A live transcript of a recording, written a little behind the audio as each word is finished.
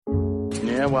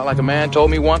Yeah, well, like a man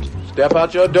told me once, step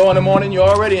out your door in the morning, you're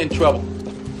already in trouble.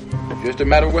 Just a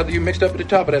matter of whether you mixed up at the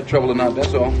top of that trouble or not,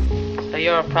 that's all. So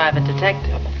you're a private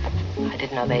detective? I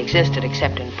didn't know they existed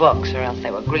except in books, or else they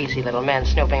were greasy little men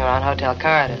snooping around hotel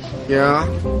corridors. Yeah,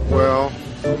 well,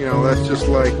 that's just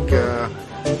like,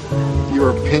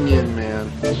 your opinion,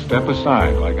 man. Step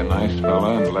aside like a nice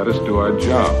fella and let us do our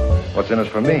job. What's in it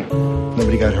for me?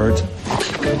 Nobody got hurt?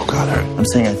 Who got hurt? I'm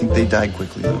saying I think they died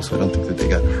quickly, though, so I don't think that they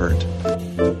got hurt.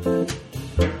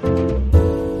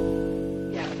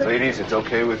 Ladies, it's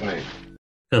okay with me.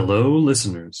 Hello,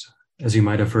 listeners. As you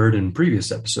might have heard in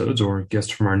previous episodes or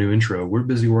guessed from our new intro, we're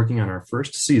busy working on our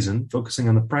first season focusing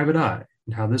on the private eye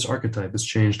and how this archetype has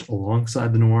changed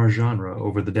alongside the noir genre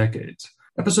over the decades.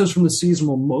 Episodes from the season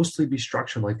will mostly be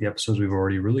structured like the episodes we've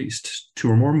already released, 2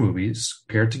 or more movies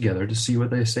paired together to see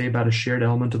what they say about a shared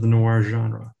element of the noir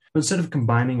genre. But instead of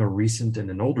combining a recent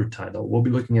and an older title, we'll be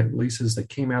looking at releases that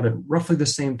came out at roughly the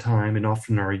same time and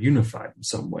often are unified in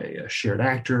some way, a shared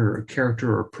actor or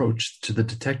character or approach to the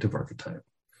detective archetype.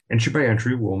 Entry by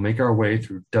entry, we'll make our way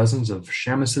through dozens of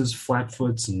Shamises,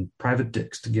 Flatfoots, and Private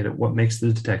Dicks to get at what makes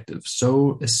the detective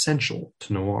so essential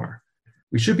to noir.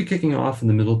 We should be kicking off in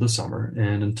the middle of the summer,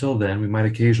 and until then, we might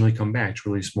occasionally come back to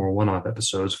release more one-off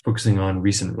episodes focusing on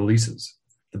recent releases.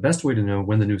 The best way to know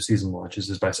when the new season launches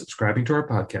is by subscribing to our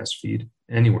podcast feed,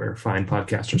 anywhere fine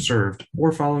podcasts are served,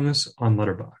 or following us on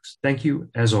Letterboxd. Thank you,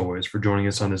 as always, for joining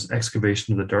us on this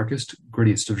excavation of the darkest,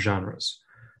 grittiest of genres.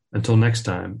 Until next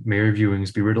time, may your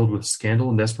viewings be riddled with scandal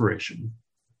and desperation.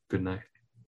 Good night.